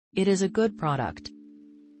It is a good product.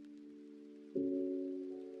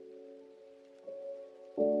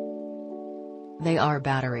 They are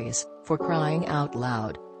batteries, for crying out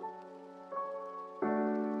loud.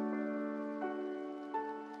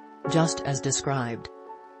 Just as described.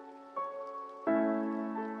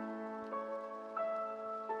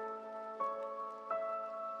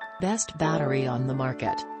 Best battery on the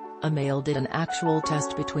market. A male did an actual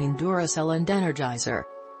test between Duracell and Energizer.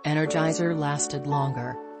 Energizer lasted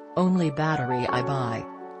longer. Only battery I buy.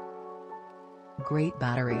 Great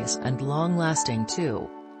batteries and long-lasting too.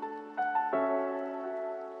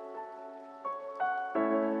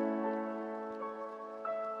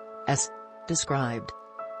 As.described.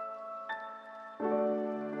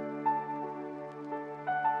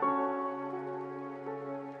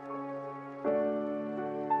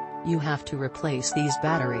 You have to replace these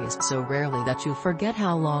batteries so rarely that you forget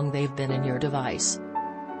how long they've been in your device.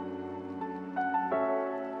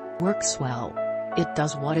 Works well. It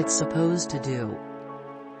does what it's supposed to do.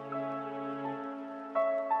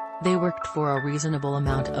 They worked for a reasonable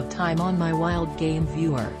amount of time on my wildgame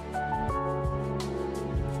viewer.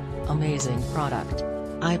 Amazing product.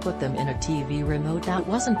 I put them in a TV remote that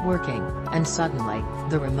wasn't working, and suddenly,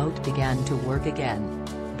 the remote began to work again.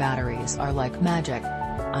 Batteries are like magic.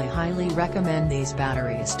 I highly recommend these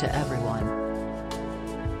batteries to everyone.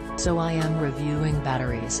 So I am reviewing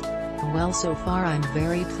batteries. Well, so far I'm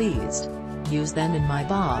very pleased. Use them in my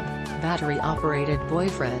Bob, battery-operated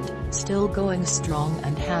boyfriend, still going strong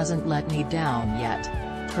and hasn't let me down yet.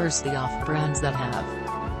 Curse the off-brands that have.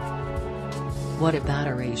 What a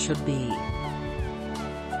battery should be.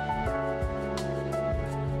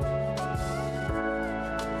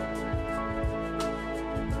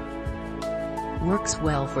 Works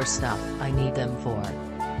well for stuff I need them for.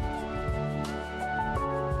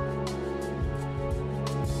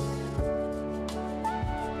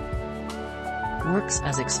 Works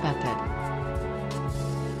as expected.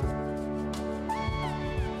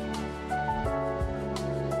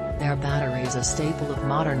 Their battery's a staple of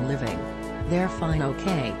modern living. They're fine,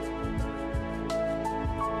 okay.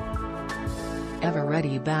 Ever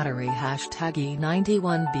Ready battery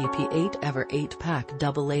 #E91BP8 Ever 8-pack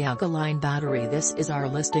AA Alkaline battery. This is our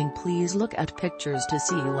listing. Please look at pictures to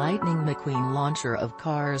see Lightning McQueen launcher of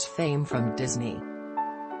Cars fame from Disney.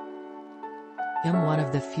 I'm one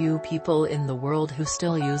of the few people in the world who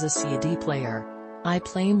still use a CD player. I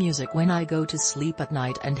play music when I go to sleep at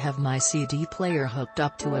night and have my CD player hooked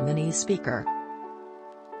up to a mini speaker.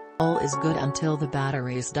 All is good until the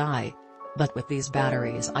batteries die. But with these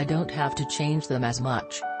batteries I don't have to change them as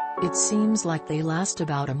much. It seems like they last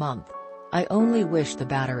about a month. I only wish the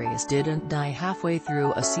batteries didn't die halfway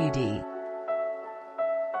through a CD.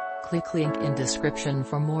 Click link in description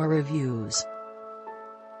for more reviews.